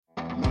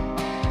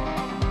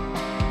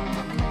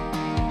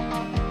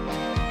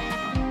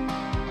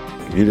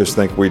You just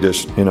think we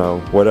just,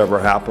 whatever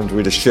happens,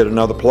 we just shit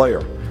another player.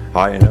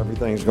 And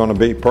everything's going to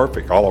be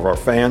perfect. All of our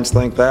fans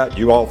think that.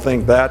 You all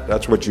think that.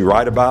 That's what you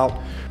write about.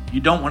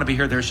 You don't want to be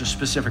here. There's a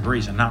specific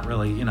reason. Not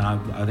really,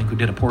 I think we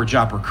did a poor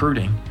job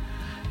recruiting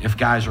if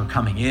guys are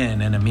coming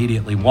in and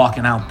immediately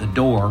walking out the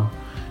door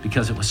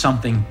because it was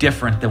something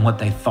different than what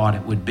they thought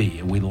it would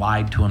be. We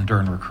lied to them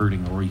during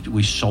recruiting, or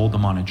we sold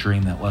them on a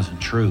dream that wasn't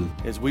true.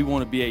 Is we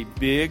want to be a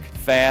big,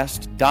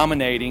 fast,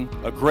 dominating,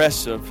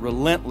 aggressive,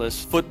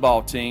 relentless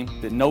football team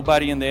that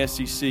nobody in the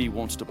SEC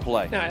wants to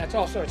play. Now, that's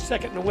also a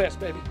second in the West,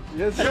 baby.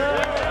 Yes, sir.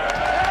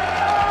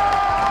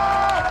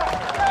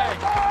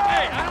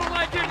 Hey, I don't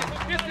like it.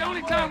 It's the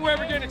only time we're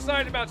ever getting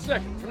excited about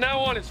second. From now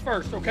on, it's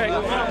first, okay?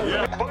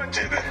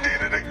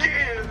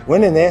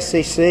 Winning the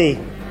SEC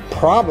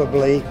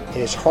probably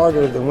is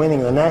harder than winning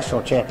the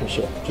national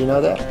championship. Do you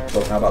know that?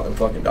 Well, how about them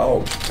fucking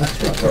dogs?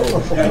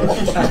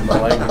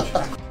 My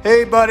language.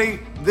 Hey, buddy,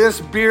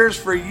 this beer's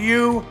for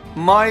you,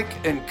 Mike,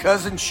 and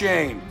Cousin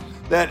Shane.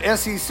 That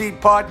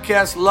SEC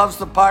podcast loves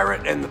the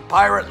Pirate, and the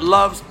Pirate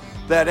loves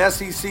that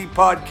SEC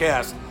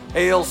podcast.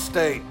 Hail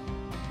State.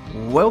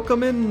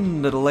 Welcome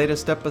into the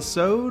latest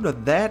episode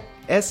of that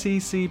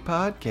SEC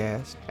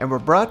podcast, and we're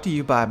brought to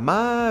you by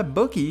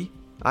MyBookie.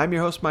 I'm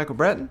your host, Michael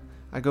Breton.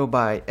 I go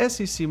by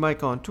SEC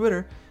Mike on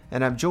Twitter,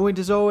 and I'm joined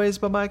as always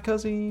by my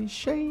cousin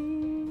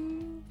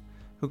Shane,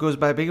 who goes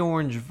by Big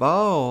Orange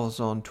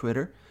Vols on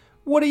Twitter.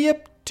 What are you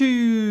up to,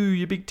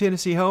 you big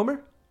Tennessee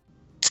homer?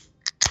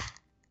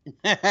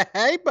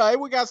 Hey, buddy,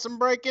 we got some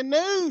breaking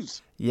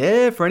news.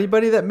 Yeah, for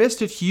anybody that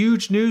missed it,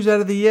 huge news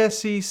out of the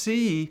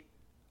SEC.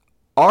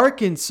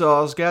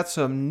 Arkansas's got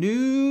some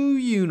new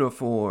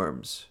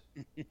uniforms.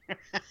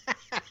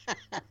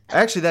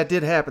 Actually, that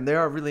did happen. They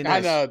are really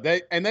nice. I know,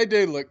 they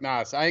do look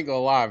nice. I ain't gonna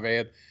lie,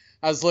 man.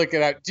 I was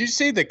looking at. Did you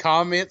see the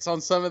comments on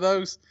some of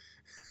those?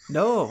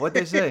 No, what'd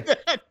they say?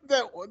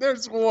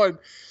 There's one,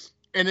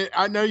 and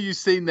I know you've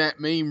seen that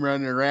meme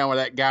running around with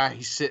that guy.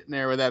 He's sitting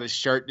there without a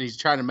shirt, and he's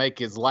trying to make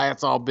his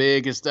lats all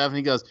big and stuff. And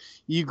he goes,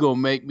 "You gonna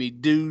make me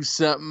do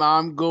something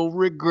I'm gonna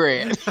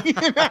regret?"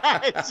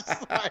 It's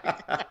just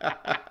like,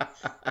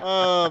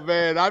 oh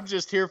man, I'm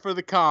just here for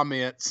the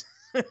comments.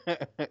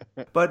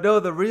 But no,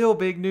 the real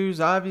big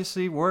news,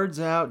 obviously, word's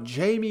out.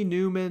 Jamie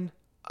Newman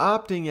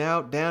opting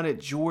out down at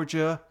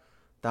Georgia,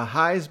 the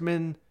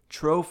Heisman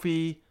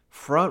Trophy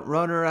front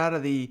runner out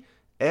of the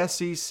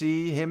SEC,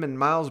 him and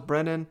Miles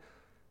Brennan.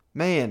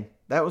 Man,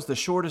 that was the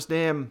shorter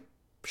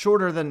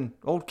than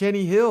old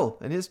Kenny Hill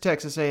in his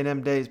Texas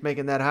A&M days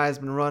making that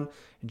Heisman run.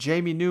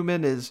 Jamie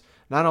Newman is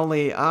not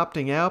only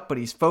opting out, but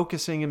he's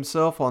focusing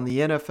himself on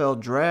the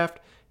NFL draft,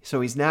 so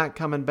he's not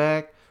coming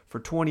back for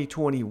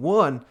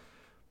 2021.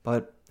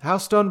 But how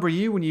stunned were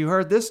you when you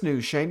heard this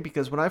news, Shane?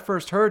 Because when I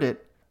first heard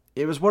it,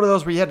 it was one of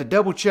those where you had to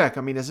double check.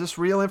 I mean, is this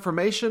real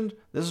information?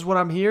 This is what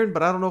I'm hearing,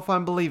 but I don't know if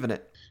I'm believing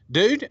it.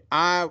 Dude,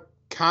 I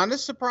kind of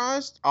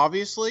surprised,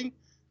 obviously,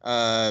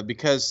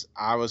 because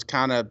I was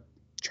kind of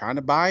trying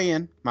to buy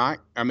in,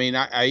 Mike. I mean,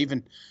 I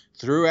even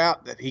threw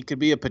out that he could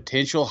be a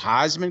potential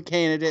Heisman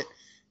candidate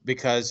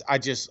because I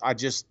just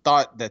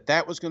thought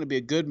that was going to be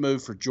a good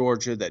move for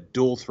Georgia, that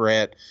dual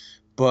threat.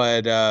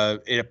 But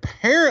it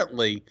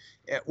apparently,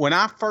 when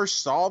I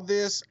first saw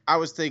this, I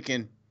was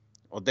thinking,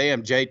 well,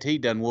 damn,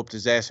 JT done whooped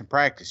his ass in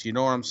practice. You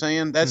know what I'm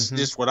saying? That's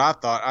just what I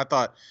thought. I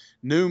thought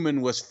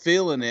Newman was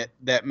feeling it,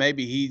 that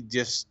maybe he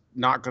just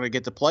not going to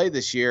get to play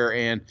this year,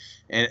 and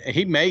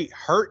he may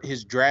hurt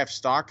his draft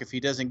stock if he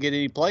doesn't get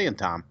any playing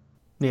time.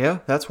 Yeah,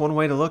 that's one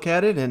way to look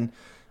at it, and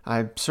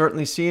I'm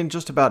certainly seeing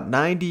just about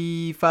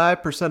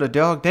 95% of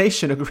Dog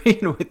Nation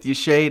agreeing with you,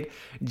 Shade.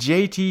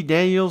 JT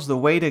Daniels, the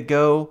way to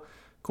go.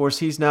 Of course,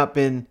 he's not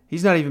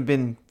even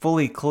been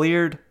fully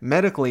cleared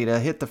medically to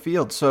hit the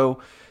field.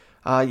 So,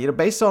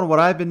 based on what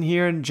I've been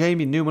hearing,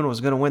 Jamie Newman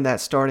was going to win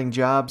that starting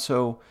job.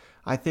 So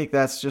I think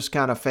that's just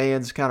kind of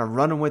fans kind of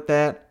running with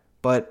that.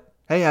 But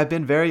hey, I've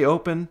been very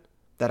open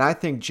that I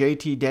think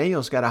JT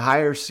Daniels got a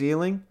higher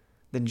ceiling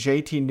than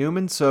JT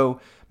Newman. So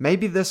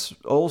maybe this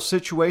whole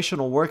situation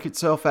will work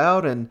itself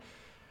out, and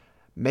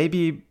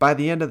maybe by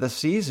the end of the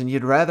season,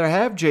 you'd rather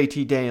have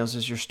JT Daniels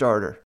as your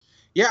starter.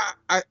 Yeah,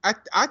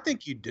 I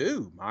think you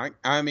do, Mike.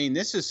 I mean,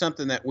 this is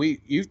something that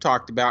you've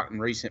talked about in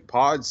recent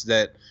pods,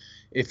 that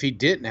if he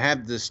didn't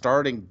have the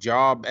starting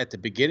job at the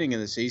beginning of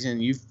the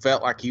season, you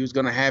felt like he was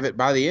going to have it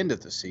by the end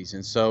of the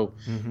season. So,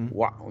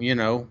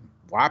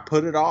 why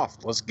put it off?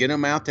 Let's get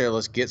him out there.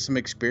 Let's get some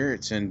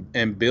experience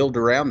and build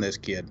around this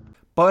kid.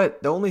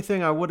 But the only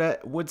thing I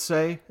would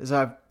say is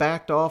I've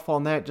backed off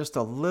on that just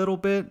a little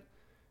bit,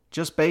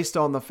 just based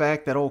on the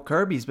fact that old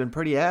Kirby's been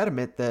pretty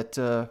adamant that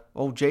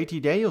old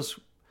JT Daniels,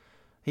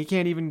 he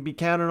can't even be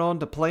counted on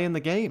to play in the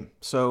game.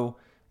 So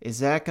is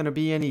that going to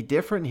be any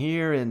different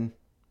here in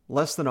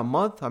less than a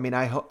month? I mean,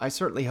 I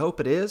certainly hope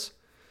it is.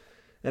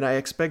 And I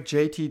expect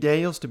JT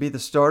Daniels to be the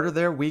starter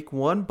there week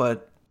 1.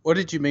 But what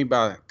did you mean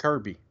by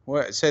Kirby?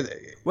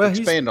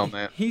 Expand on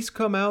that. He's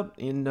come out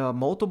in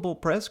multiple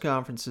press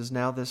conferences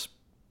now this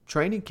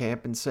training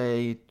camp and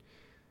say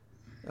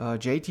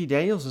JT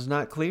Daniels is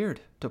not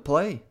cleared to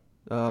play.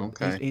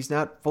 Okay. He's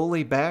not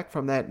fully back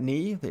from that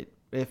knee.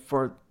 If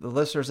for the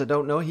listeners that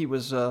don't know, he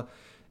was the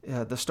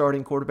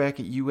starting quarterback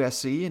at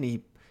USC, and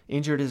he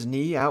injured his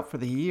knee out for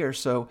the year.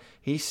 So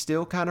he's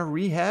still kind of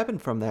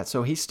rehabbing from that.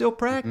 So he's still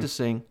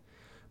practicing.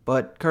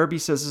 But Kirby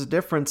says it's a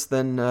difference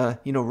than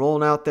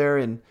rolling out there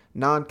in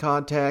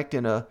non-contact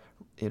in a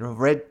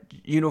red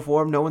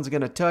uniform. No one's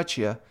going to touch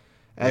you,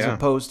 as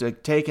opposed to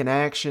taking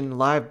action,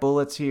 live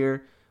bullets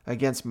here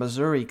against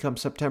Missouri come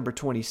September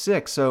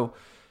 26th. So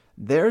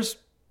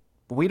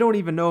we don't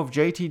even know if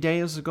JT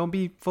Daniels is going to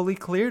be fully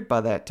cleared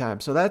by that time.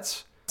 So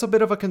that's a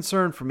bit of a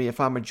concern for me if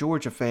I'm a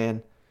Georgia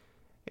fan.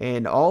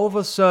 And all of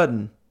a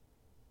sudden,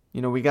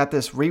 we got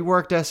this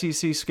reworked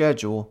SEC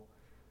schedule.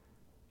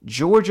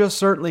 Georgia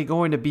certainly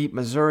going to beat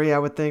Missouri, I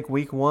would think,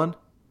 week 1.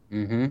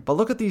 Mm-hmm. But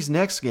look at these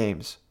next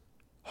games.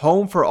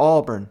 Home for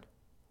Auburn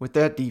with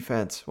that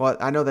defense. Well,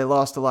 I know they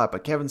lost a lot,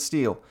 but Kevin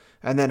Steele.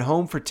 And then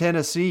home for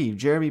Tennessee,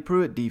 Jeremy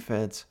Pruitt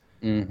defense.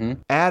 Mm-hmm.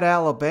 At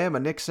Alabama,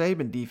 Nick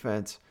Saban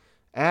defense.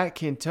 At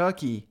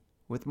Kentucky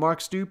with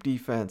Mark Stoops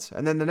defense.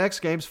 And then the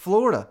next game's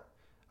Florida.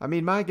 I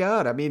mean, my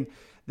God. I mean,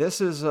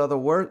 this is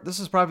This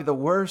is probably the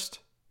worst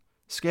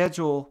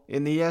schedule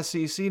in the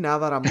SEC now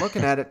that I'm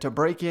looking at it, to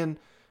break in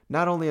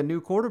not only a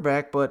new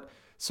quarterback, but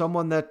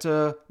someone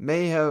that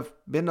may have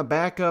been a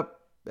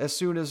backup as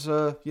soon as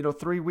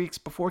 3 weeks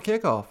before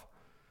kickoff.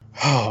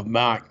 Oh,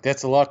 Mike,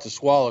 that's a lot to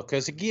swallow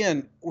because,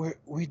 again,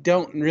 we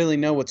don't really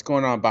know what's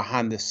going on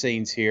behind the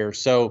scenes here.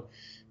 So,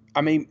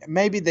 I mean,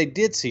 maybe they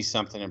did see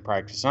something in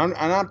practice. I'm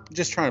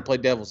just trying to play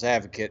devil's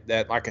advocate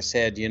that, like I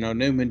said,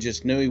 Newman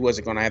just knew he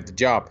wasn't going to have the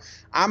job.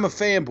 I'm a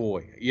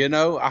fanboy,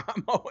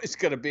 I'm always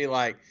going to be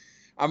like,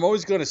 I'm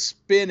always going to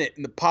spin it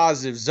in the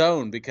positive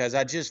zone because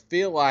I just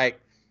feel like,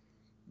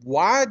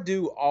 why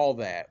do all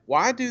that?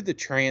 Why do the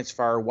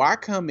transfer? Why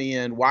come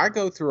in? Why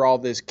go through all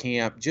this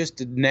camp just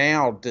to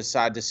now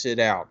decide to sit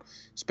out,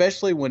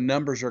 especially when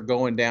numbers are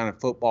going down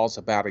and football's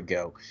about to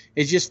go?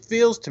 It just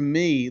feels to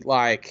me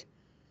like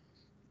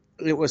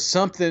it was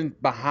something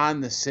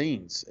behind the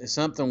scenes.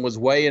 Something was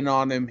weighing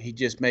on him. He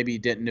just maybe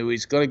didn't know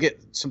he's going to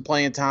get some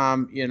playing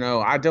time.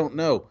 I don't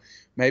know.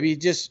 Maybe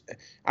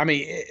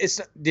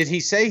did he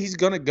say he's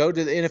going to go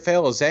to the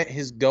NFL? Is that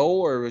his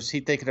goal, or was he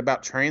thinking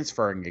about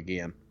transferring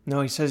again?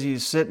 No, he says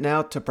he's sitting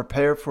out to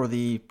prepare for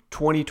the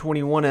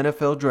 2021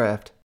 NFL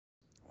draft.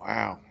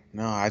 Wow.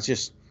 No,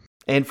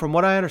 And from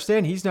what I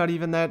understand, he's not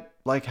even that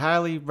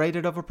highly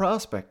rated of a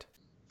prospect.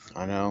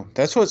 I know.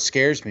 That's what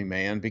scares me,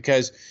 man,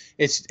 because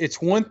it's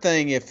one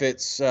thing if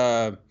it's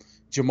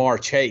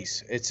Jamar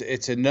Chase.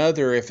 It's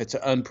another if it's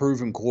an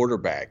unproven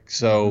quarterback.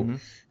 So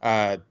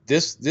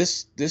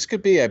this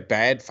could be a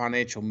bad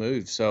financial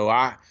move.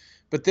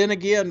 But then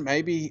again,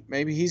 maybe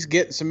he's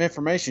getting some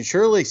information.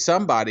 Surely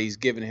somebody's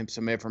giving him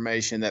some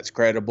information that's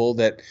credible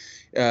that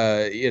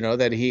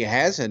that he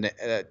has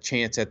a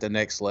chance at the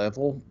next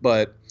level.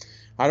 But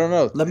I don't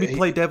know. Let me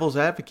play devil's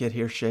advocate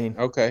here, Shane.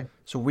 Okay.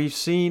 So we've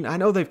seen, I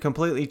know they've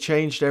completely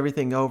changed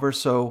everything over,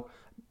 so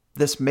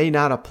this may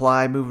not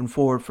apply moving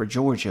forward for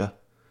Georgia.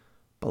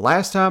 But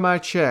last time I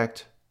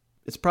checked,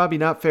 it's probably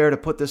not fair to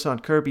put this on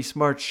Kirby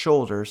Smart's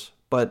shoulders,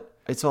 but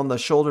it's on the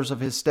shoulders of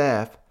his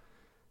staff.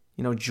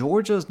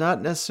 Georgia's not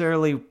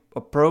necessarily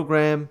a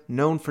program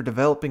known for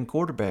developing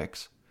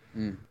quarterbacks.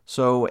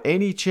 So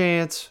any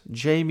chance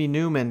Jamie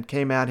Newman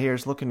came out here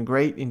is looking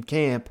great in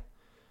camp,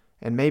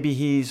 and maybe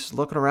he's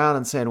looking around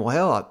and saying, well,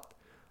 hell,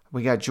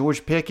 we got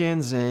George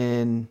Pickens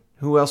and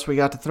who else we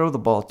got to throw the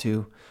ball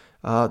to?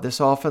 This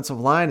offensive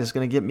line is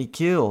going to get me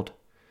killed.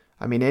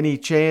 I mean, any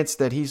chance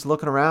that he's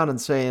looking around and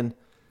saying,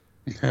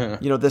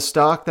 this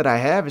stock that I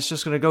have is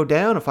just going to go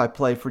down if I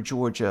play for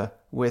Georgia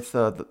with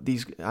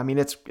these. I mean,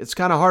 it's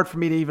kind of hard for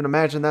me to even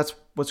imagine that's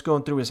what's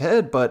going through his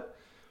head, but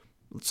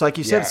it's like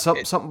you said,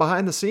 something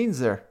behind the scenes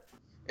there.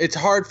 It's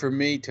hard for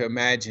me to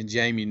imagine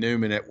Jamie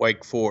Newman at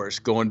Wake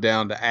Forest going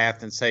down to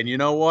Athens saying, you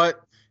know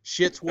what?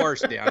 Shit's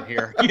worse down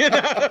here.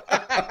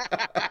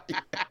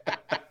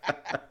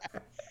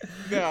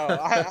 No,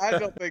 I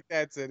don't think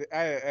that's it.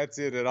 That's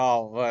it at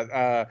all. But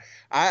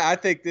I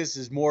think this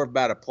is more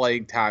about a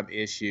playing time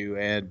issue,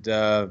 and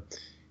the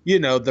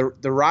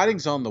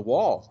writing's on the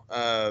wall.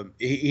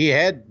 He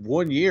had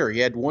 1 year. He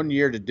had 1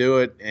 year to do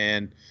it,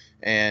 and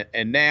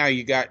now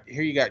you got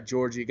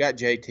Georgia, you got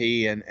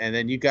JT, and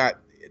then you got,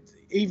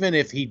 even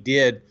if he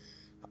did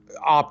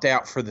opt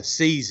out for the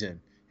season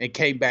and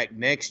came back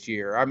next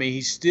year, I mean,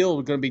 he's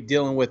still going to be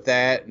dealing with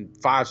that and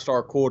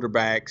 5-star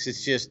quarterbacks.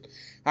 It's just,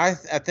 I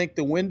think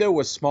the window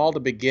was small to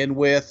begin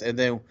with, and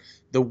then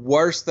the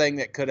worst thing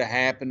that could have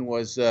happened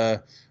was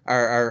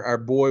our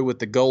boy with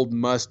the golden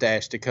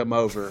mustache to come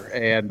over,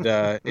 and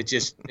it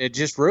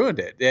just ruined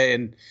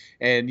it.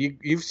 And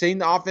you've seen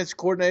the offensive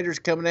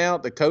coordinators coming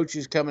out, the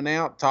coaches coming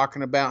out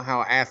talking about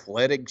how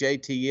athletic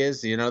JT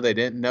is. They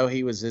didn't know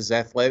he was as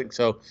athletic.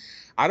 So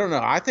I don't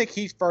know. I think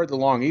he's further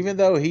along, even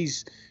though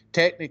he's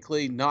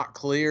technically not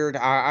cleared.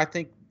 I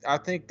think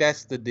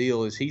that's the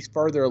deal, is he's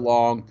further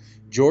along.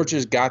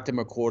 Georgia's got them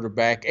a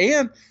quarterback,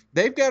 and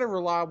they've got a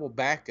reliable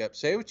backup.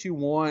 Say what you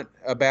want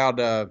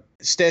about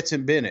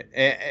Stetson Bennett.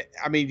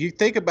 I mean, you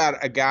think about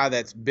a guy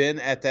that's been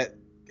at that.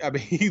 I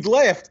mean, he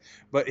left,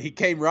 but he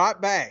came right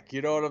back.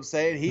 You know what I'm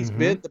saying? He's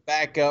been the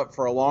backup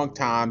for a long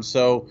time.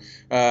 So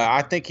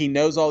I think he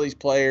knows all these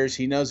players.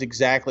 He knows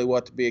exactly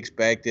what to be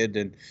expected.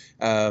 And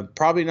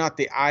probably not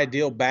the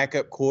ideal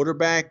backup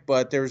quarterback,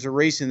 but there's a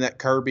reason that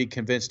Kirby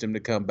convinced him to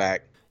come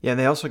back. Yeah, and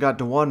they also got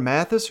DeJuan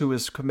Mathis, who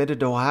was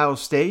committed to Ohio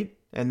State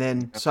and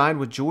then signed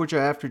with Georgia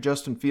after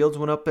Justin Fields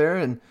went up there.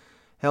 And,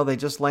 hell, they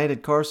just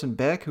landed Carson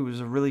Beck, who was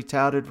a really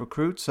touted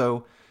recruit.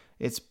 So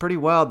it's pretty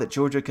wild that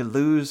Georgia could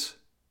lose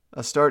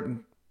a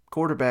starting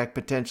quarterback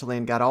potentially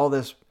and got all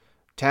this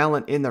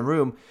talent in the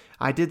room.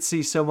 I did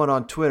see someone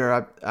on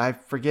Twitter, I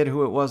forget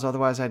who it was,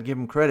 otherwise I'd give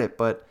him credit,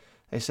 but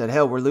they said,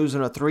 hell, we're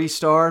losing a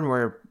 3-star and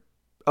we're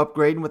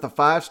upgrading with a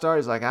 5-star.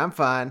 He's like, I'm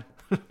fine.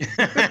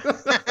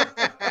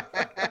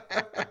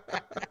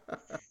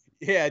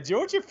 Yeah,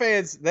 Georgia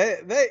fans, they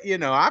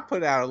I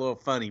put out a little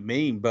funny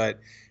meme, but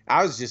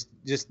I was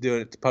just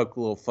doing it to poke a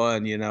little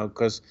fun,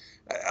 because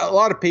a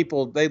lot of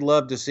people, they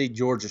love to see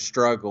Georgia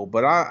struggle.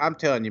 But I'm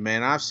telling you,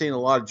 man, I've seen a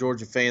lot of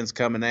Georgia fans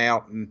coming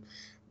out, and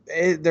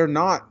they're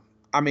not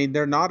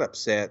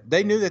upset.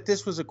 They knew that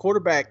this was a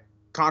quarterback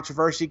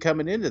controversy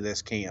coming into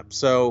this camp.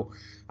 So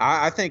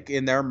I think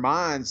in their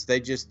minds, they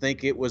just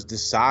think it was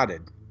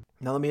decided.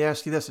 Now, let me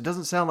ask you this. It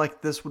doesn't sound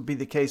like this would be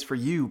the case for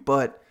you,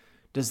 but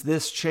does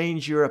this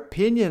change your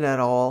opinion at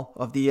all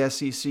of the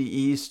SEC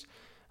East?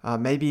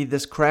 Maybe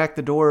this cracked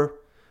the door.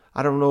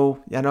 I don't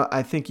know.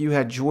 I think you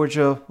had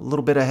Georgia a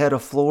little bit ahead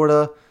of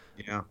Florida,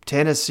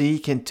 Tennessee,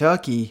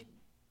 Kentucky.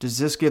 Does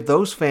this give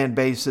those fan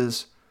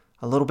bases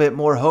a little bit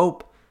more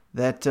hope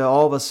that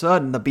all of a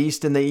sudden the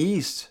beast in the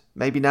East,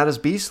 maybe not as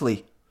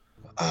beastly?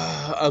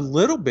 A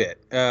little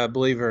bit,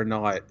 believe it or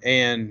not.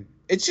 And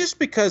it's just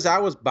because I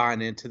was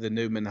buying into the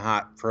Newman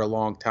hype for a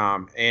long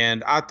time.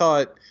 And I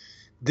thought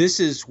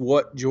this is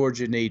what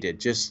Georgia needed,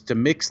 just to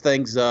mix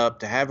things up,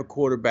 to have a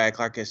quarterback,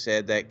 like I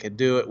said, that could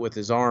do it with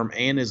his arm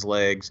and his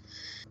legs.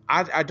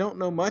 I don't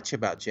know much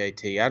about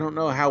JT. I don't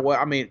know how well.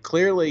 I mean,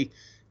 clearly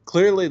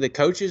the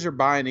coaches are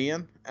buying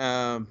in,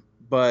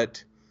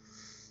 but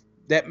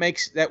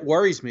that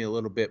worries me a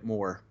little bit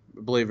more,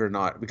 believe it or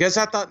not, because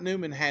I thought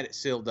Newman had it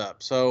sealed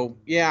up. So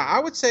yeah, I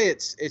would say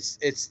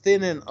it's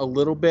thinning a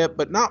little bit,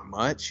 but not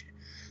much.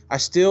 I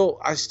still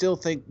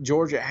think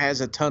Georgia has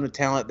a ton of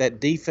talent.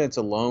 That defense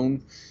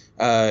alone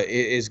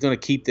is going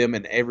to keep them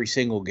in every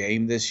single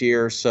game this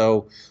year.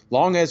 So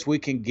long as we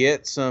can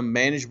get some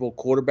manageable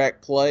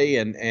quarterback play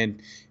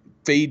and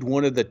feed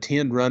one of the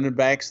 10 running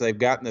backs they've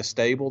got in the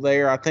stable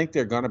there, I think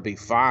they're going to be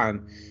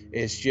fine.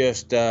 It's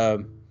just I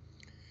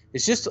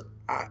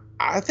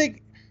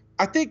think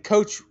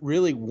Coach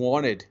really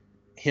wanted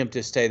him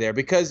to stay there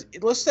because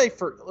let's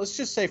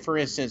just say for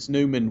instance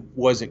Newman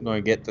wasn't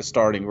going to get the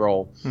starting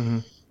role. Mm-hmm.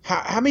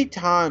 How many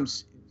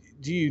times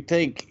do you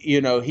think,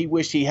 he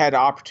wished he had the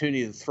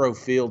opportunity to throw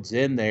Fields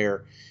in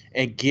there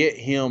and get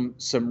him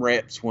some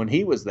reps when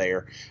he was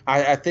there?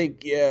 I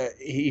think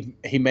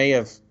he may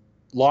have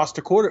lost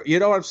a quarter. You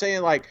know what I'm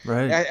saying? Like,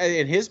 right.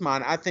 In his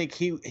mind, I think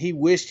he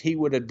wished he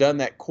would have done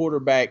that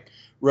quarterback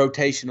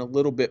rotation a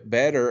little bit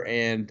better,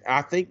 and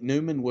I think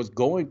Newman was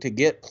going to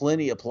get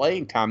plenty of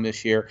playing time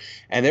this year,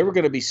 and there were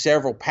going to be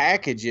several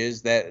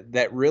packages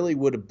that really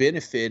would have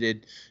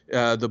benefited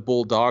the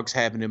Bulldogs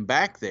having him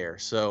back there.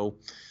 So,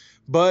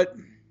 but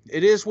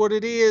it is what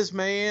it is,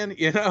 man.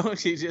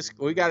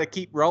 We got to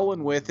keep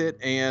rolling with it,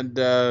 and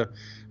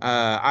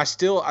I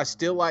still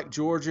like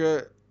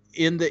Georgia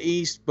in the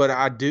East, but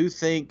I do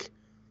think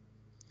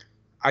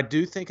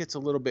it's a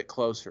little bit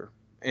closer.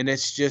 And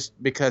it's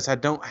just because I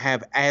don't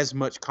have as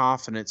much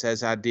confidence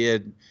as I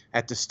did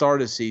at the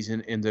start of the season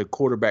in the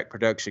quarterback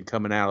production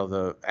coming out of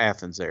the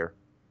Athens there.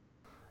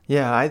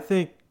 Yeah, I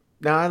think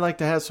now I like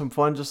to have some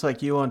fun just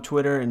like you on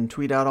Twitter and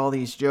tweet out all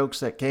these jokes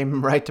that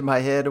came right to my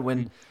head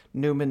when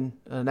Newman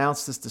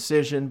announced this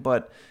decision.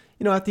 But,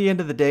 at the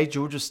end of the day,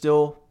 Georgia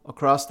still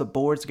across the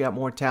board's got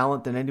more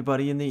talent than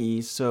anybody in the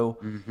East. So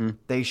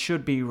they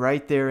should be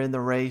right there in the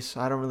race.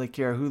 I don't really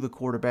care who the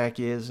quarterback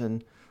is.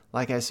 And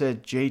like I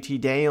said,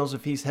 JT Daniels,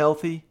 if he's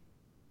healthy,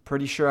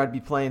 pretty sure I'd be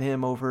playing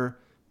him over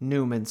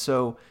Newman.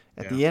 So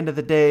at the end of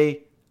the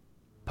day,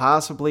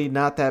 possibly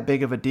not that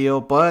big of a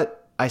deal.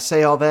 But I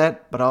say all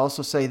that, but I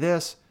also say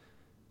this,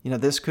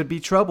 this could be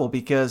trouble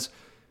because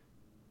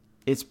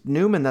it's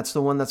Newman that's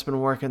the one that's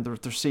been working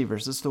with the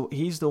receivers.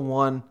 He's the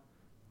one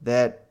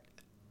that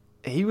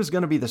he was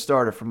going to be the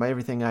starter from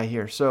everything I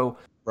hear. So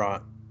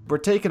we're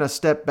taking a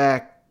step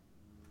back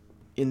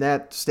in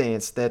that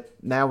stance that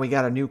now we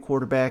got a new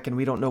quarterback and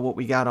we don't know what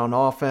we got on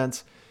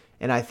offense.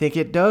 And I think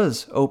it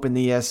does open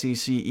the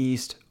SEC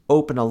East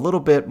open a little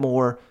bit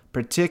more,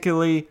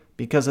 particularly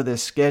because of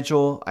this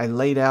schedule I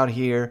laid out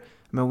here.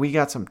 I mean, we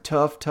got some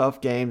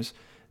tough games.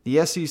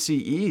 The SEC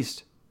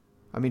East,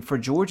 for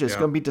Georgia, it's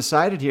going to be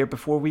decided here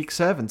before week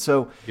 7.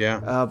 So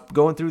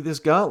going through this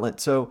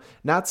gauntlet. So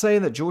not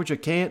saying that Georgia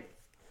can't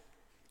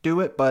do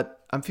it,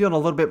 but I'm feeling a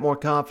little bit more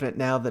confident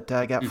now that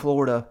I got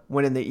Florida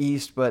winning the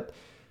East. But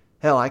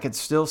hell, I could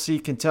still see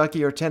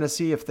Kentucky or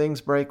Tennessee if things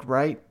break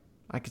right.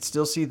 I could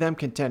still see them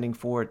contending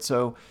for it.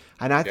 So,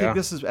 and I think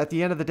this is, at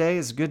the end of the day,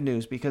 is good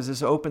news because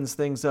this opens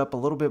things up a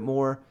little bit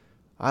more.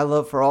 I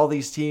love for all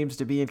these teams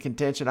to be in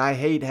contention. I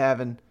hate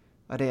having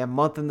a damn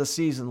month in the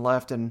season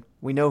left, and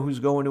we know who's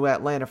going to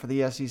Atlanta for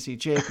the SEC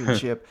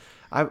championship.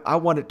 I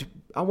want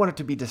it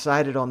to be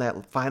decided on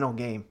that final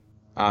game.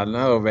 I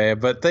know, man.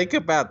 But think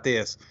about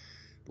this.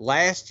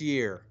 Last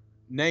year,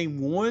 name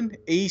one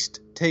East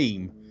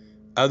team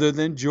other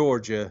than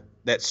Georgia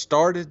that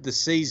started the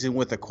season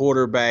with a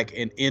quarterback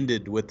and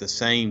ended with the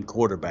same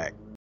quarterback.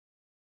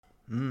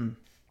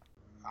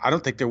 I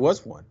don't think there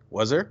was one.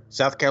 Was there?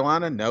 South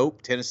Carolina?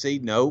 Nope. Tennessee?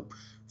 Nope.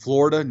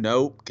 Florida?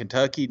 Nope.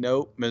 Kentucky?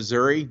 Nope.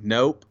 Missouri?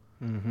 Nope.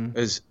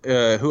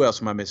 Who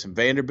else am I missing?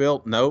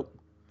 Vanderbilt? Nope.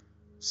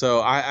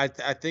 So I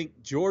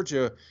think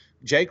Georgia,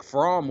 Jake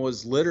Fromm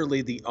was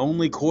literally the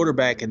only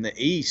quarterback in the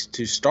East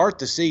to start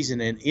the season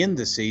and end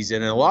the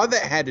season. And a lot of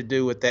that had to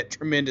do with that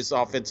tremendous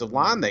offensive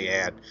line they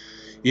had.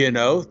 You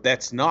know,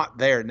 that's not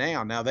there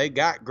now. Now, they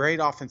got great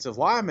offensive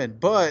linemen,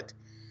 but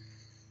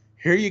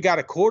here you got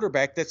a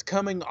quarterback that's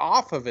coming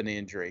off of an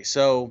injury.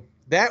 So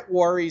that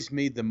worries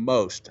me the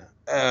most.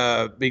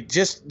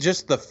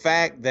 Just the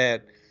fact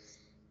that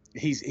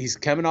he's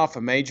coming off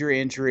a major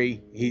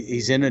injury.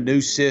 He's in a new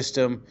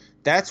system.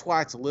 That's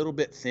why it's a little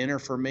bit thinner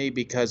for me,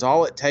 because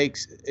all it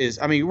takes is,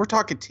 I mean, we're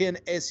talking 10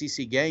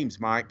 SEC games,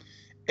 Mike.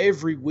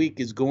 Every week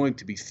is going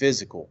to be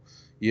physical,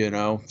 you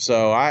know.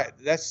 So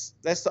that's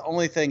the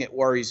only thing that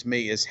worries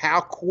me is how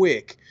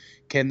quick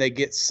can they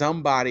get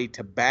somebody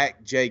to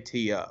back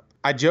JT up.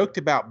 I joked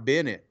about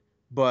Bennett,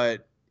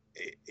 but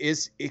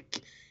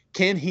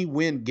can he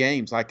win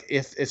games? Like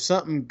if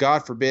something,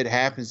 God forbid,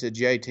 happens to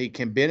JT,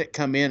 can Bennett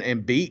come in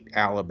and beat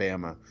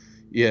Alabama?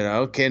 You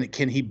know, can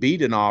he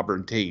beat an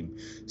Auburn team?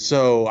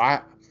 So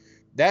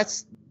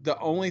that's the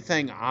only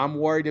thing I'm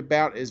worried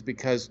about, is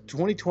because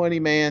 2020,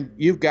 man,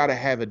 you've got to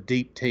have a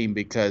deep team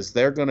because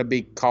they're going to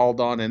be called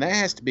on, and that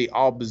has to be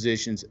all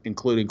positions,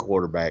 including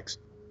quarterbacks.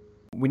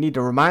 We need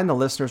to remind the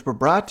listeners we're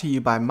brought to you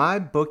by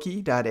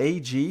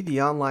mybookie.ag,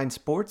 the online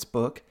sports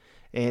book.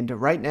 And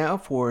right now,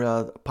 for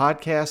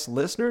podcast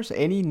listeners,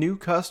 any new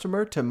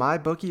customer to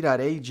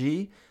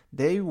mybookie.ag,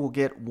 they will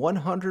get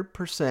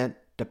 100%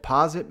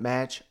 deposit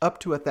match up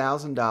to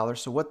 $1,000.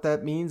 So what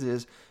that means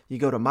is you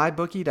go to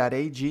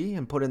mybookie.ag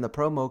and put in the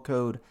promo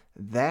code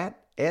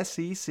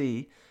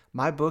THATSEC.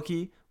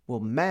 MyBookie will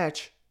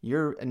match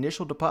your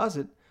initial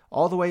deposit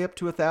all the way up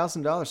to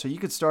 $1,000. So you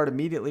could start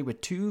immediately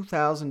with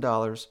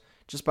 $2,000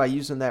 just by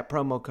using that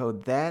promo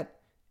code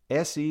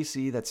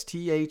THATSEC. That's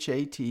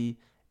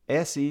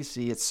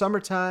THATSEC. It's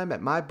summertime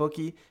at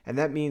MyBookie, and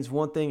that means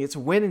one thing: it's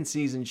winning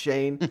season,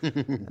 Shane.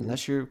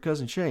 Unless you're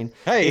cousin Shane.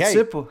 It's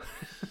simple.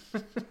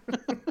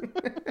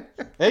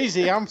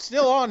 Easy, I'm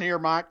still on here,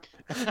 Mike.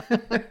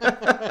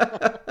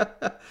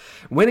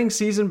 Winning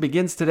season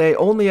begins today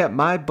only at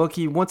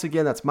MyBookie. Once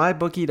again, that's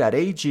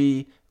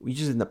mybookie.ag.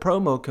 Using the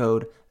promo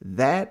code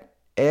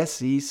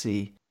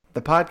THATSEC.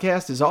 The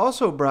podcast is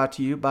also brought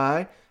to you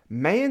by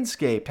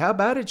Manscaped. How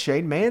about it,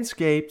 Shane?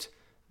 Manscaped,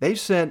 they've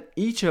sent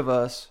each of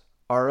us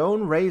our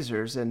own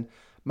razors, and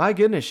my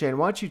goodness, Shane,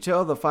 why don't you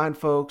tell the fine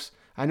folks?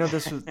 I know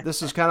this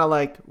is kind of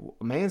like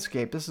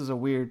Manscaped. This is a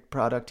weird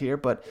product here,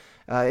 but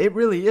it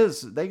really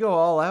is. They go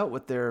all out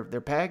with their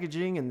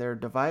packaging and their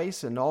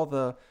device and all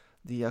the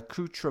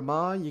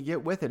accoutrement you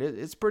get with it.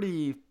 It's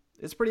pretty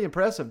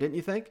impressive, didn't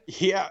you think?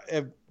 Yeah,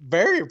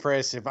 very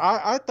impressive.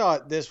 I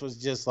thought this was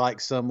just like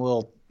some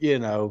little,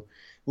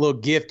 little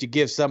gift you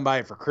give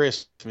somebody for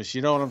Christmas.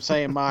 You know what I'm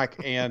saying,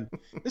 Mike? And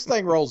this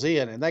thing rolls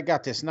in, and they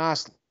got this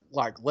nice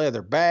like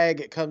leather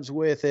bag it comes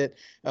with it,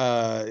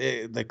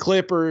 the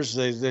clippers,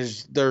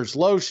 there's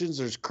lotions,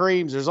 there's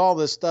creams, there's all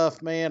this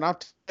stuff, man. I'll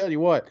tell you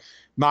what,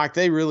 Mike,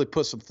 they really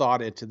put some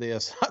thought into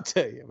this. I'll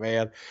tell you,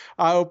 man,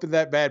 I opened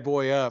that bad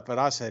boy up and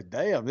I said,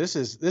 damn, this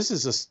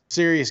is a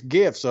serious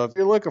gift. So if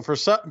you're looking for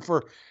something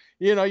for,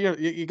 you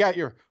got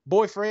your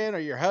boyfriend or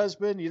your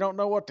husband, you don't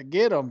know what to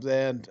get them,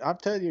 then I'm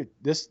telling you,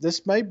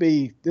 this may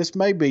be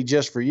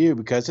just for you,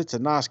 because it's a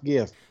nice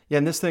gift. Yeah,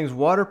 and this thing's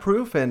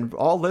waterproof, and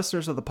all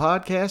listeners of the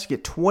podcast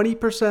get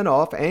 20%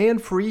 off and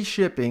free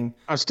shipping.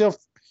 I'm still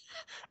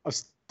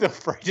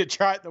afraid to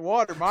try it in the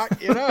water, Mike.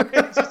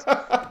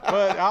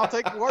 But I'll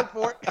take your word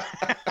for it.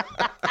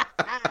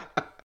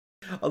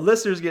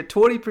 Listeners get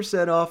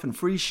 20% off and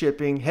free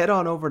shipping. Head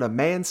on over to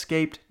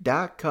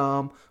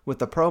manscaped.com with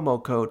the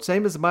promo code,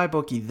 same as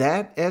MyBookie,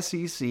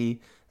 THATSEC.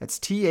 That's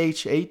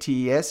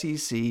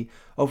THATSEC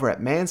over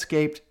at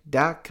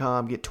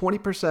manscaped.com. Get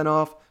 20%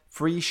 off,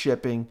 free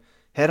shipping.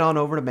 Head on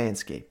over to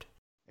Manscaped.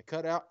 It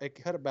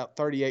cut about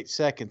 38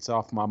 seconds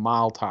off my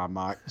mile time,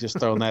 Mike. Just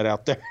throwing that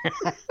out there.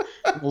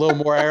 A little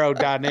more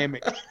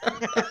aerodynamic.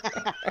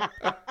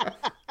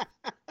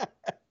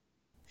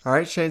 All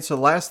right, Shane, so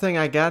last thing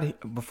I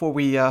got before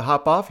we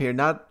hop off here,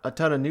 not a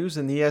ton of news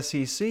in the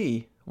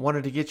SEC.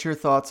 Wanted to get your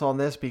thoughts on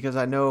this because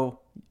I know,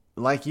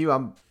 like you,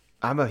 I'm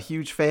a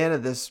huge fan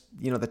of this,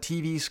 the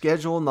TV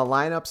schedule and the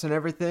lineups and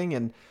everything,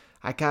 and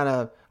I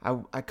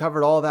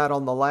covered all that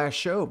on the last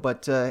show,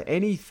 but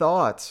any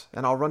thoughts,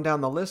 and I'll run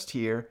down the list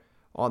here,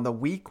 on the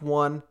Week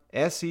 1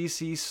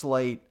 SEC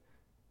slate.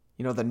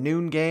 You know, the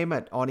noon game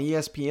on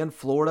ESPN,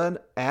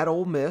 Florida at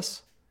Ole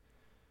Miss.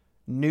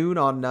 Noon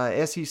on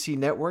SEC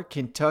Network,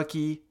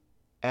 Kentucky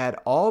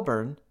at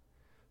Auburn.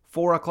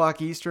 4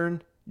 o'clock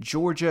Eastern,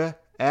 Georgia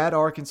at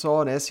Arkansas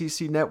on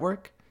SEC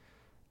Network.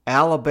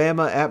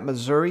 Alabama at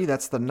Missouri,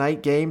 that's the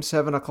night game,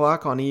 7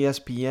 o'clock on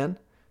ESPN.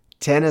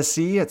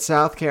 Tennessee at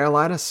South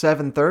Carolina,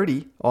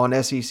 7:30 on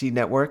SEC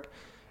Network.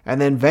 And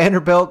then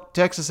Vanderbilt,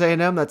 Texas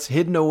A&M, that's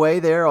hidden away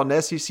there on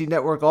SEC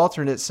Network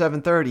alternate,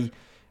 7:30.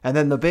 And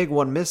then the big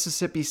one,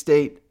 Mississippi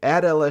State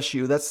at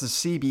LSU, that's the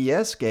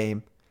CBS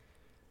game.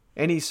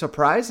 Any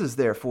surprises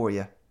there for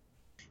you?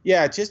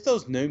 Yeah, just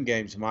those noon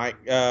games, Mike.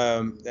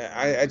 I'm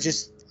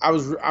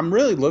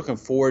really looking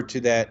forward to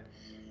that.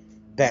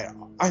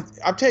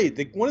 I'll tell you,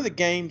 one of the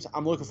games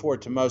I'm looking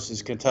forward to most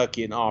is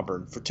Kentucky and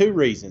Auburn for 2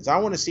 reasons. I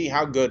want to see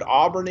how good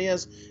Auburn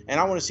is, and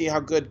I want to see how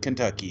good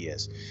Kentucky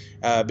is,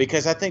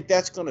 because I think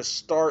that's going to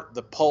start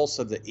the pulse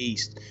of the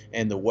East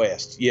and the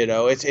West. You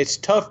know, it's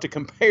tough to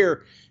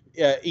compare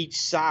each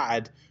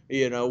side,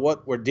 you know,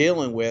 what we're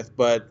dealing with,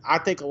 but I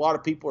think a lot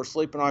of people are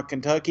sleeping on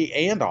Kentucky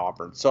and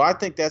Auburn. So I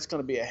think that's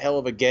going to be a hell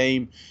of a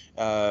game,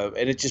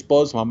 and it just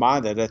blows my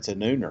mind that that's a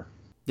nooner.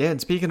 Yeah,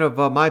 and speaking of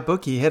my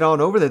bookie, head on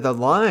over there. The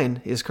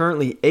line is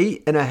currently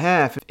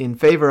 8.5 in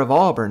favor of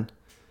Auburn.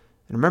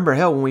 And remember,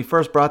 hell, when we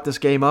first brought this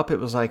game up, it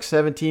was like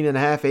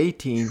 17.5,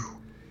 18.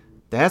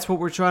 That's what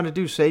we're trying to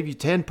do, save you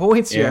 10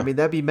 points here. I mean,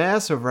 that'd be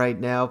massive right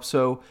now.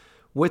 So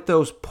with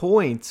those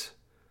points,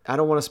 I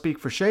don't want to speak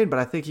for Shane, but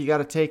I think you got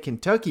to take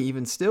Kentucky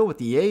even still with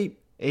the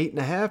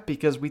 8.5,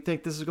 because we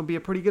think this is going to be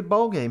a pretty good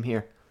ball game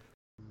here.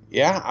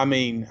 Yeah, I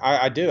mean,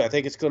 I do. I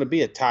think it's going to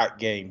be a tight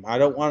game. I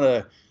don't want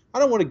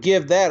to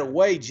give that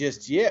away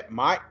just yet,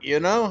 Mike. You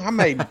know, I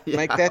may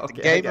make that the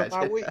game of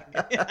my week.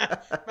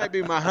 Might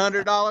be my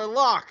 $100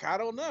 lock. I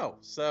don't know.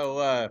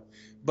 So,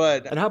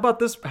 but and how about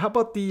this? How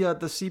about the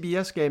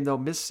CBS game though?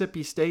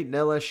 Mississippi State and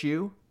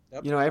LSU.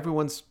 Yep. You know,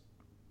 everyone's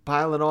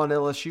piling on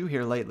LSU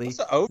here lately.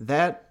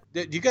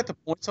 You got the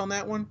points on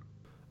that one?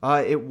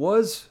 It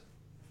was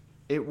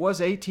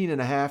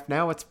 18.5.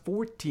 Now it's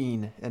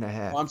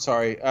 14.5. Oh, I'm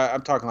sorry.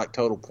 I'm talking like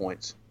total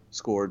points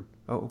scored.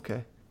 Oh,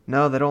 okay.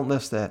 No, they don't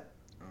list that.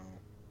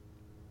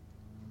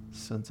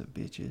 Sons of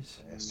bitches.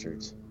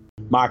 Bastards.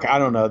 Mike, I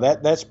don't know.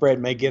 That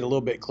spread may get a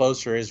little bit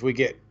closer as we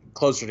get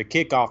closer to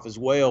kickoff as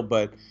well,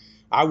 but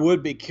I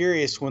would be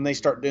curious when they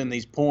start doing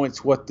these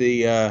points what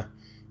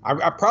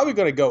I'm probably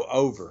going to go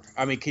over.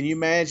 I mean, can you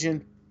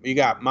imagine? You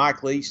got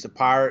Mike Leach, the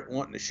Pirate,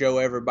 wanting to show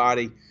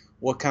everybody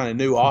what kind of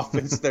new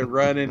offense they're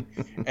running,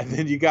 and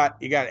then you got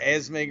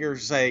Esminger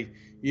say,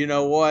 you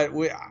know what,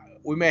 we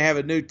may have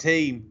a new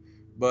team,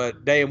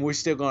 but damn, we're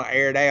still going to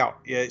air it out.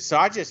 Yeah, so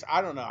I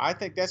don't know. I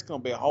think that's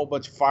going to be a whole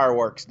bunch of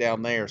fireworks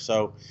down there.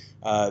 So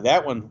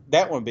that one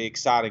will be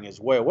exciting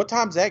as well. What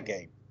time's that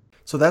game?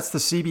 So that's the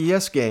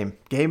CBS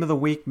game of the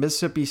week.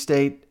 Mississippi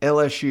State,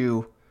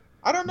 LSU.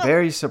 I don't know.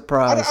 Very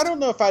surprised. I don't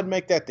know if I'd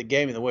make that the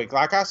game of the week.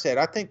 Like I said,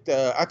 I think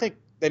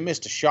they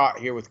missed a shot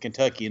here with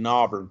Kentucky and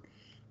Auburn,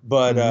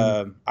 but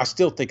I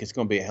still think it's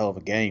going to be a hell of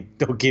a game.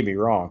 Don't get me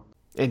wrong.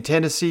 In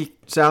Tennessee,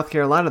 South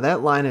Carolina,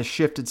 that line has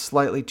shifted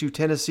slightly to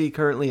Tennessee,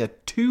 currently a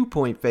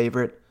 2-point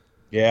favorite.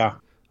 Yeah.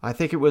 I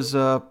think it was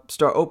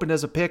opened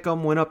as a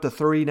pick'em, went up to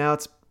 3, now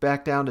it's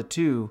back down to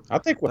 2.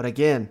 But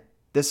again,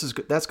 that's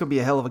going to be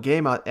a hell of a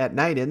game at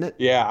night, isn't it?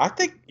 Yeah, I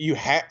think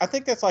I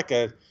think that's like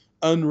a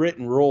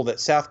unwritten rule that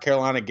South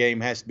Carolina game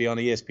has to be on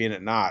ESPN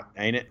at night,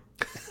 ain't it?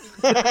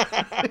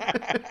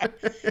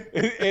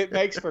 It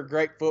makes for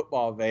great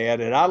football,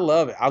 man, and I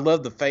love it. I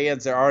love the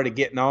fans that are already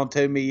getting on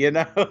to me, you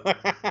know.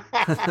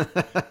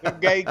 Them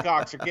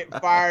Gamecocks are getting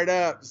fired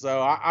up,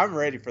 so I'm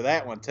ready for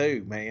that one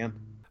too, man.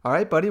 All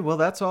right, buddy. Well,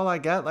 that's all I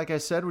got. Like I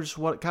said, we just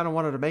kind of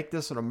wanted to make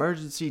this an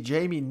emergency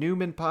Jamie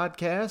Newman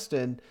podcast,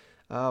 and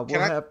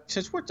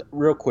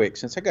real quick,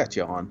 since I got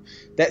you on,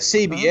 that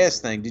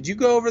CBS thing, did you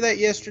go over that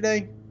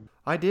yesterday?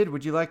 I did.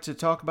 Would you like to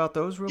talk about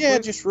those real quick? Yeah,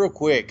 just real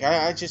quick.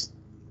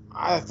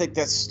 I think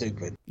that's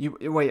stupid.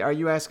 Wait, are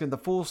you asking the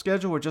full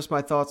schedule or just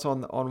my thoughts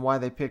on why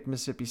they picked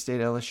Mississippi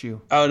State LSU?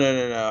 Oh,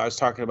 no. I was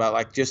talking about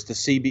like just the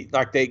CB,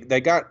 like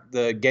they got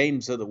the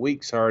games of the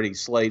weeks already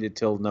slated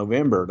till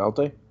November, don't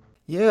they?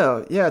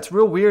 Yeah, it's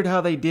real weird how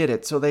they did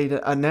it. So they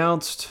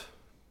announced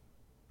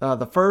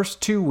the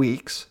first 2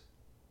 weeks,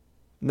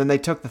 and then they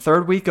took the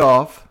third week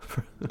off,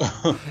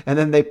 and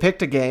then they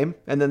picked a game,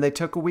 and then they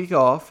took a week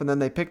off, and then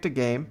they picked a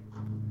game.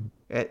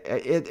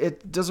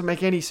 It doesn't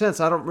make any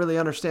sense. I don't really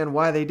understand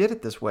why they did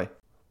it this way.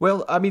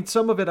 Well, I mean,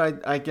 some of it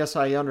I guess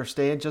I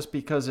understand just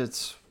because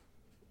it's,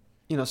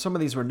 you know, some of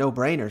these were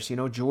no-brainers. You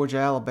know, Georgia,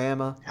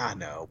 Alabama. I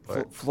know,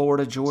 but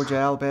Florida, Georgia,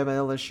 Alabama,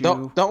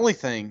 LSU. The only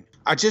thing,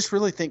 I just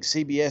really think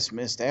CBS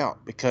missed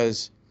out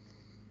because,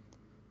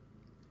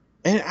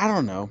 and I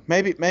don't know,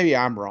 maybe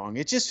I'm wrong.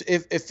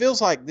 It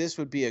feels like this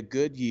would be a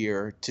good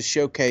year to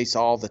showcase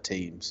all the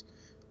teams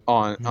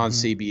on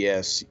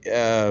CBS.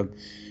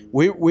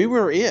 We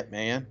were it,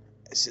 man.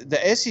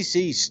 the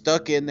SEC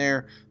stuck in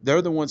there.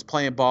 They're the ones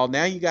playing ball.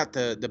 Now you got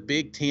the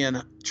Big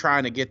Ten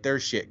trying to get their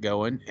shit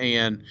going,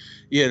 and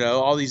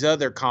all these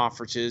other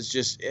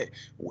conferences.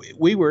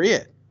 We were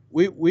it.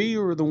 We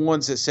were the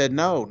ones that said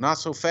no, not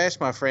so fast,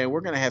 my friend.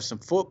 We're going to have some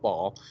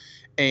football,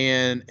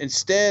 and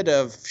instead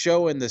of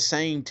showing the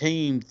same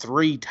team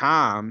 3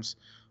 times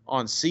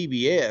on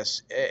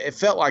CBS, it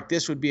felt like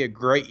this would be a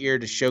great year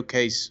to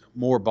showcase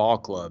more ball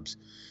clubs.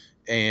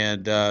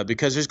 And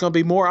because there's going to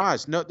be more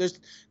eyes. No,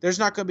 there's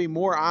not going to be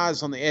more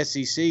eyes on the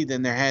SEC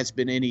than there has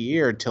been any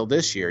year until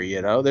this year.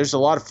 There's a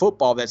lot of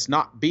football that's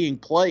not being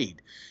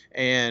played,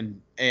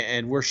 and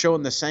we're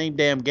showing the same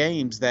damn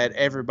games that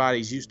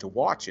everybody's used to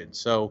watching.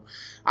 So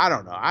I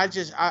don't know.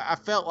 I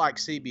felt like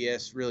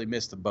CBS really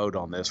missed the boat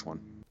on this one.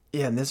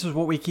 Yeah, and this is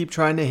what we keep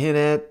trying to hint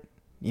at.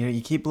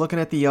 You keep looking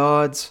at the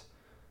odds.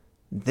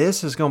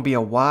 This is going to be a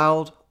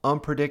wild,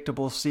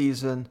 unpredictable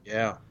season.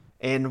 Yeah.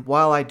 And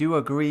while I do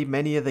agree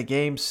many of the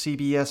games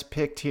CBS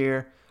picked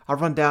here, I'll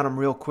run down them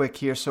real quick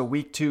here. So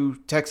week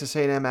 2, Texas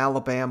A&M,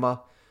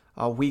 Alabama.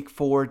 Week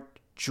 4,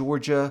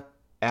 Georgia,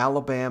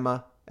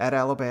 Alabama, at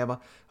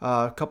Alabama.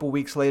 A couple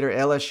weeks later,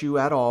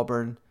 LSU at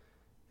Auburn.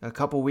 A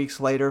couple weeks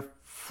later,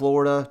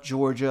 Florida,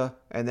 Georgia,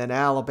 and then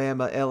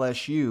Alabama,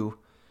 LSU.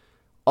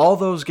 All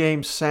those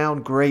games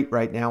sound great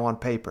right now on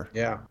paper.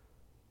 Yeah.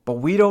 But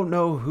we don't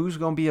know who's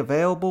going to be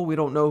available. We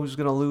don't know who's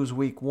going to lose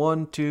week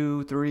 1,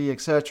 2, 3,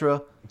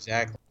 etc.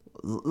 Exactly.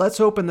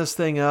 Let's open this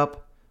thing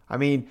up. I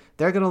mean,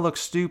 they're going to look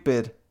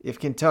stupid if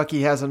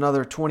Kentucky has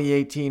another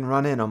 2018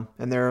 run in them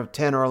and they're a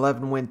 10 or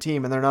 11 win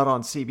team and they're not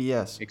on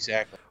CBS.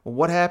 Exactly. Well,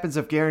 what happens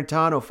if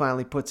Garantano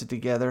finally puts it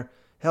together?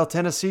 Hell,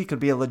 Tennessee could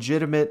be a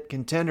legitimate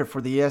contender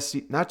for the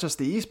SC, not just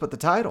the East, but the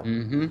title.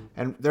 Mm-hmm.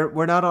 And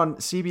we're not on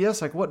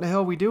CBS. Like, what in the hell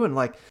are we doing?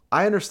 Like,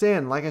 I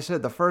understand, like I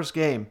said, the first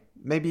game,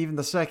 maybe even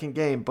the second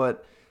game,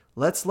 but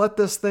let's let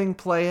this thing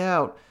play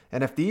out.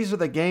 And if these are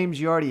the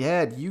games you already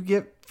had, you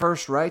get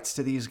first rights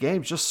to these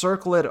games. Just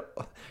circle it.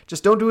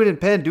 Just don't do it in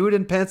pen. Do it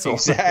in pencil.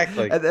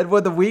 Exactly. And then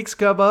when the weeks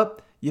come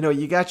up,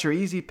 you got your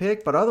easy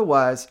pick. But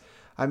otherwise,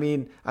 I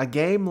mean, a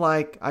game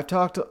like, I've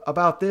talked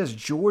about this,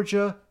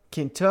 Georgia,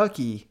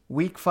 Kentucky,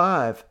 week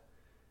 5.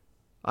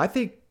 I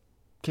think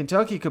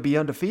Kentucky could be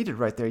undefeated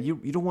right there. You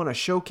don't want to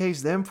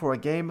showcase them for a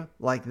game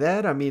like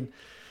that? I mean,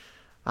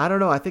 I don't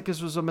know. I think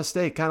this was a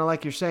mistake. Kind of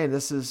like you're saying,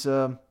 this is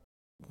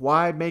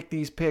why make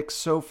these picks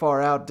so far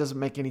out? Doesn't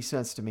make any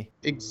sense to me.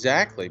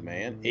 Exactly,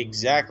 man.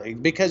 Exactly.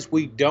 Because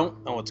we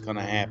don't know what's going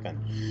to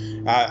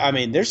happen. I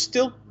mean, there's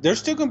still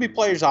going to be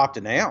players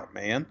opting out,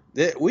 man.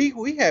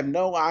 We have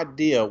no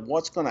idea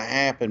what's going to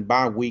happen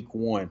by week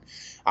 1.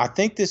 I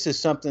think this is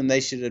something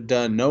they should have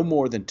done no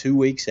more than 2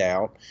 weeks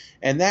out,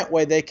 and that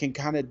way they can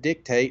kind of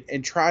dictate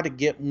and try to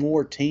get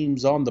more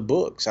teams on the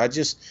books. I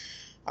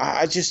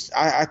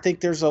think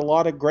there's a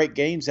lot of great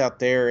games out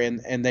there,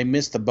 and they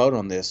missed the boat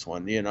on this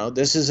one.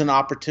 This is an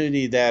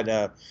opportunity that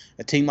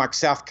a team like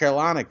South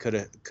Carolina could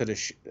have.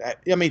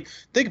 I mean,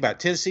 think about it.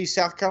 Tennessee,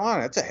 South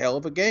Carolina. That's a hell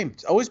of a game.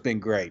 It's always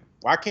been great.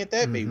 Why can't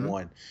that be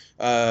one?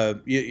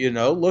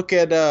 Look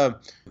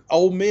at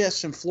Ole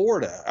Miss in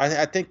Florida.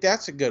 I think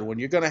that's a good one.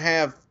 You're going to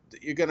have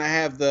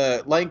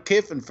the Lane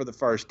Kiffin for the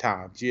first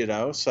time.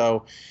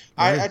 So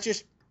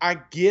right. I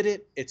get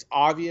it. It's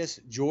obvious.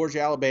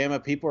 Georgia,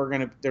 Alabama,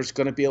 there's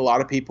going to be a lot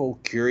of people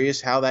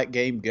curious how that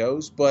game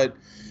goes. But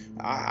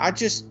I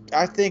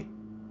think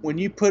when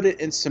you put it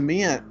in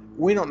cement,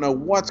 we don't know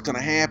what's going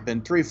to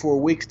happen 3-4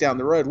 weeks down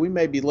the road. We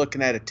may be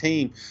looking at a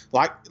team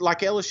like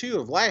LSU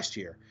of last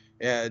year.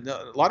 A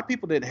lot of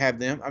people didn't have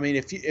them. I mean,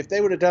 if they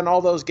would have done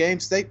all those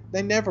games, they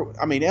never.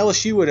 I mean,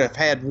 LSU would have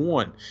had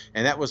one,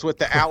 and that was with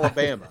the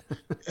Alabama.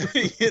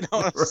 You know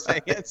what I'm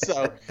saying?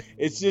 So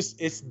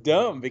it's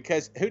dumb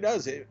because who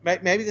knows?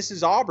 Maybe this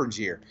is Auburn's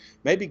year.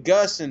 Maybe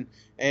Gus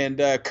and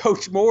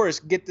Coach Morris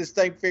get this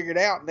thing figured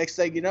out. Next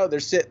thing you know, they're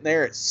sitting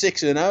there at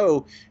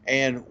 6-0.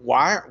 And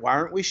why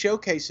aren't we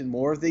showcasing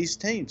more of these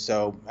teams?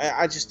 So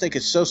I just think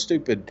it's so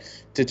stupid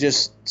to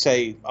just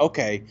say,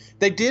 okay,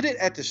 they did it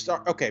at the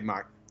start. Okay,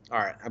 Mike. All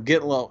right, I'm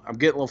getting a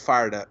little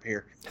fired up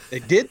here. They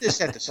did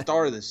this at the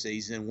start of the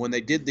season when they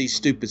did these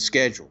stupid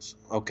schedules.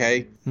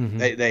 Okay,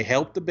 They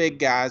helped the big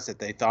guys that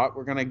they thought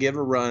were going to give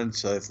a run.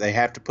 So if they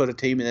have to put a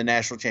team in the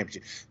national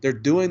championship, they're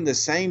doing the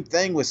same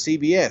thing with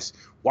CBS.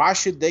 Why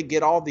should they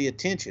get all the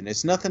attention?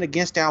 It's nothing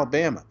against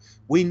Alabama.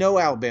 We know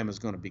Alabama's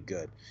going to be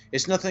good.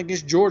 It's nothing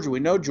against Georgia.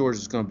 We know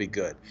Georgia's going to be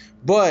good.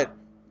 But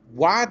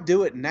why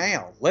do it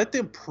now? Let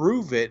them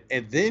prove it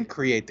and then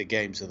create the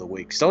games of the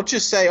week. So don't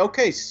just say,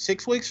 okay,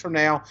 6 weeks from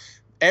now,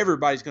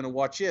 everybody's going to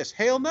watch this.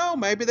 Hell no,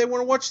 maybe they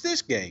want to watch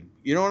this game.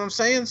 You know what I'm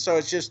saying?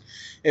 So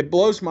it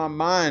blows my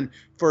mind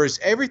for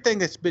everything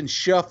that's been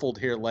shuffled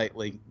here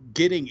lately,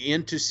 getting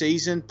into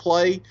season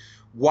play.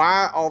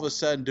 Why all of a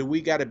sudden do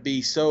we got to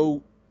be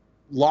so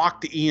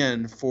locked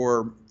in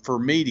for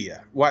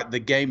media? What the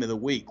game of the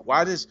week?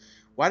 Why does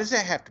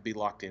that have to be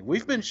locked in?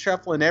 We've been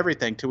shuffling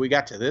everything till we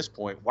got to this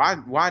point.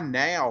 Why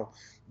now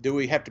do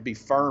we have to be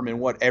firm in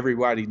what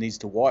everybody needs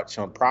to watch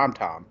on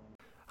primetime?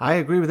 I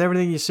agree with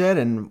everything you said,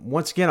 and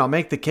once again, I'll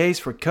make the case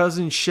for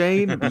Cousin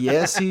Shane,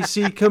 the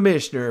SEC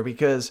commissioner,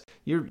 because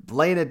you're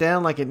laying it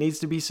down like it needs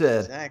to be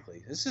said.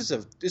 Exactly. This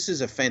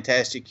is a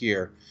fantastic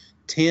year.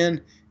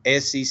 10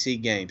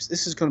 SEC games.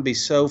 This is going to be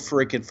so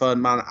freaking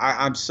fun.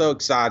 I'm so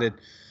excited.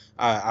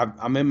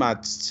 I'm in my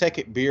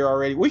second beer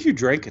already. What are you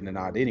drinking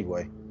tonight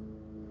anyway?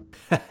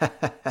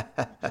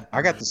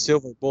 I got the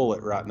Silver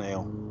Bullet right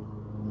now.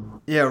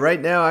 Yeah, right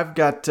now I've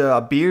got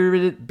a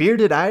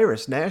bearded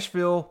Iris,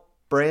 Nashville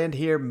brand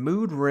here,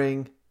 Mood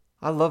Ring.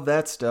 I love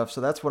that stuff, so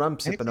that's what I'm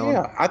sipping on.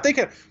 Yeah, I think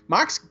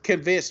Mike's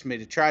convinced me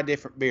to try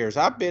different beers.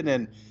 I've been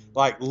in,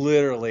 like,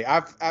 literally,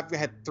 I've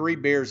had 3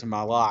 beers in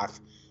my life.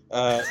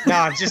 No,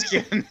 I'm just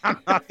kidding. I'm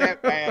not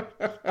that bad.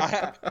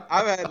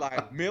 I've had,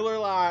 like, Miller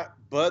Lite,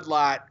 Bud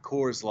Light,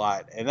 Coors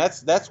Light, and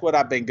that's what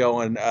I've been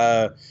going.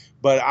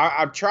 But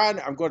I'm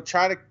going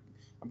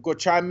to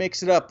try and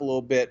mix it up a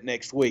little bit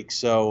next week.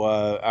 So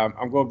I'm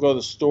going to go to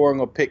the store. I'm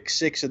going to pick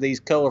 6 of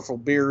these colorful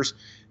beers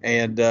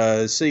and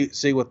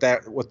see what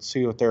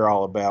they're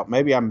all about.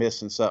 Maybe I'm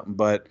missing something,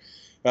 but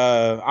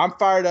I'm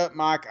fired up,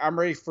 Mike. I'm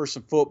ready for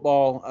some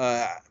football.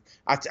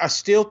 I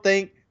still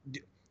think.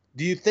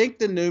 Do you think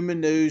the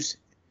Newman news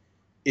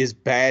is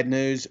bad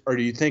news, or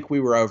do you think we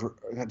were over?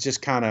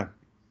 Just kind of.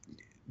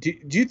 Do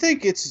you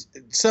think it's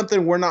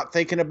something we're not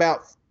thinking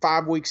about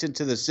 5 weeks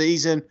into the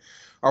season?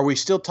 Are we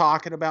still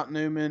talking about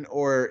Newman,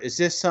 or is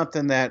this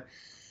something that,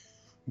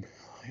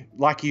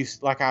 like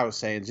I was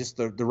saying, just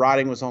the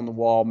writing was on the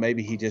wall?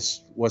 Maybe he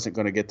just wasn't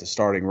going to get the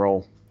starting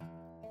role.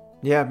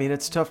 Yeah, I mean,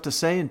 it's tough to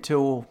say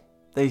until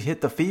they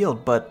hit the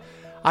field, but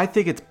I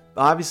think it's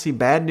obviously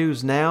bad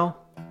news now,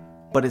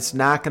 but it's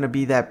not going to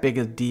be that big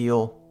a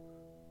deal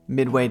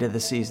midway to the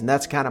season.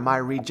 That's kind of my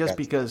read, just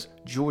because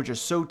Georgia's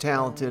so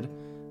talented.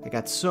 They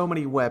got so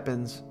many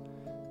weapons.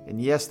 And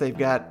yes, they've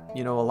got,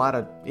 a lot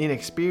of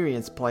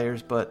inexperienced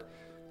players, but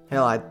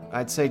hell,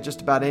 I'd say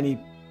just about any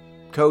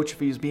coach, if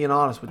he was being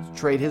honest, would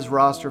trade his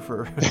roster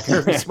for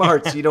Kirby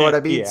Smart's, you know what I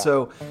mean? Yeah.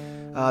 So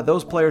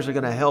those players are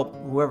going to help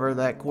whoever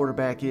that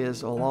quarterback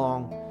is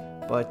along.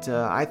 But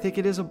I think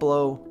it is a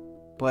blow,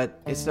 but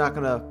it's not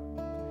going to,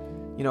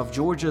 if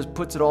Georgia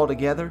puts it all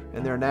together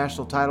and they're a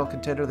national title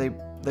contender,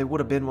 they would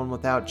have been one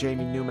without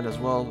Jamie Newman as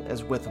well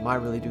as with him, I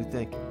really do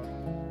think.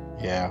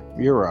 Yeah,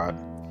 you're right.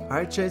 All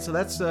right, Shane, so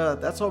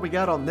that's all we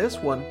got on this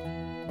one.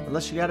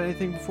 Unless you got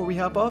anything before we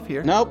hop off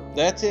here. Nope,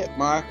 that's it,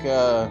 Mike.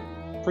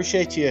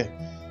 Appreciate you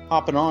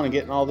hopping on and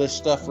getting all this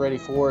stuff ready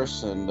for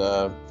us. And,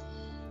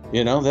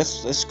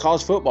 that's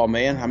college football,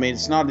 man. I mean,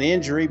 it's not an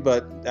injury,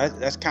 but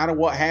that's kind of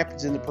what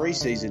happens in the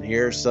preseason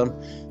here. Some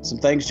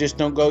things just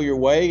don't go your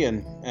way,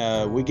 and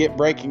we get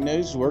breaking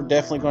news. We're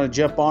definitely going to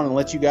jump on and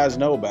let you guys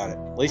know about it.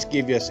 At least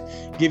give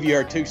you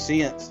our 2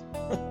 cents.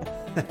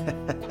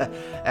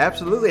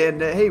 Absolutely.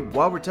 And hey,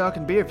 while we're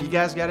talking beer, if you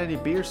guys got any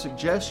beer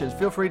suggestions,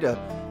 feel free to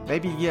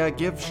maybe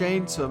give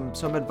Shane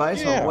some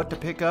advice on what to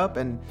pick up,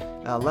 and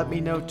let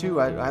me know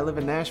too. I live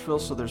in Nashville,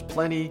 so there's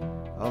plenty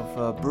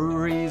of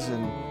breweries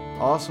and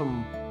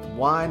awesome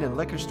wine and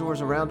liquor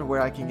stores around to where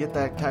I can get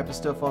that type of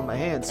stuff on my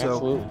hands. So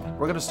Absolutely.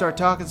 We're going to start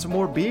talking some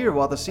more beer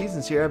while the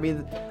season's here. I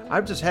mean,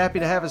 I'm just happy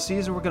to have a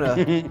season.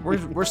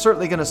 We're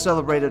certainly going to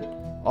celebrate it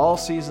all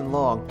season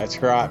long. That's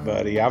right,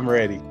 buddy. I'm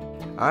ready.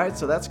 All right,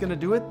 so that's going to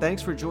do it.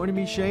 Thanks for joining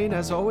me, Shane.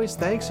 As always,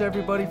 thanks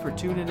everybody for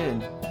tuning in.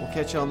 We'll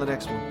catch you on the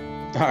next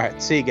one. All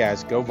right, see you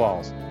guys. Go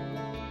Vols.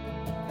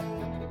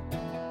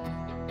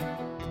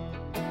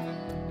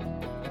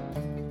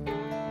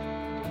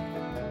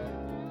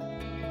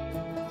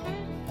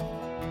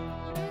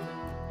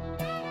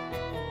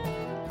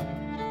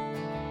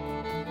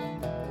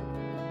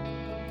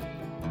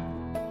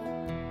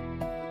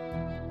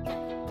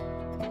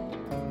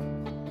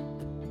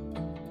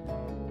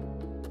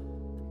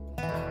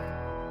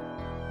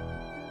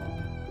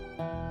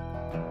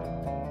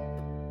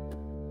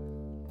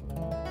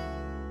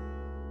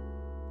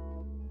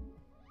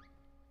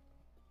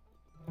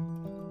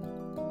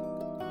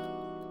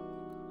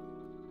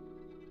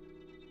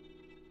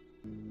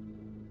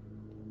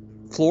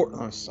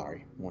 Oh,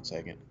 sorry. 1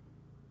 second.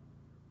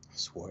 I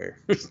swear.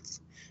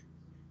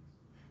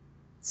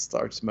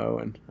 Starts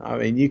mowing. I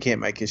mean, you can't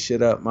make this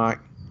shit up, Mike.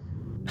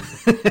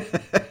 You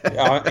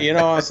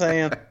know what I'm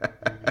saying?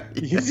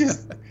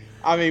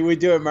 We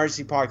do a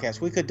emergency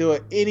podcast. We could do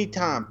it any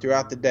time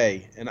throughout the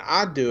day. And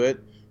I do it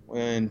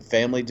when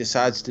family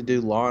decides to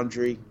do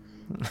laundry,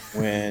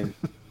 when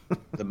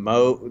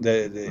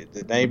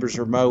the neighbors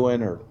are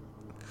mowing, or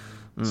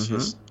it's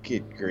just,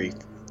 good grief.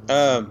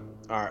 All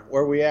right,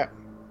 where are we at?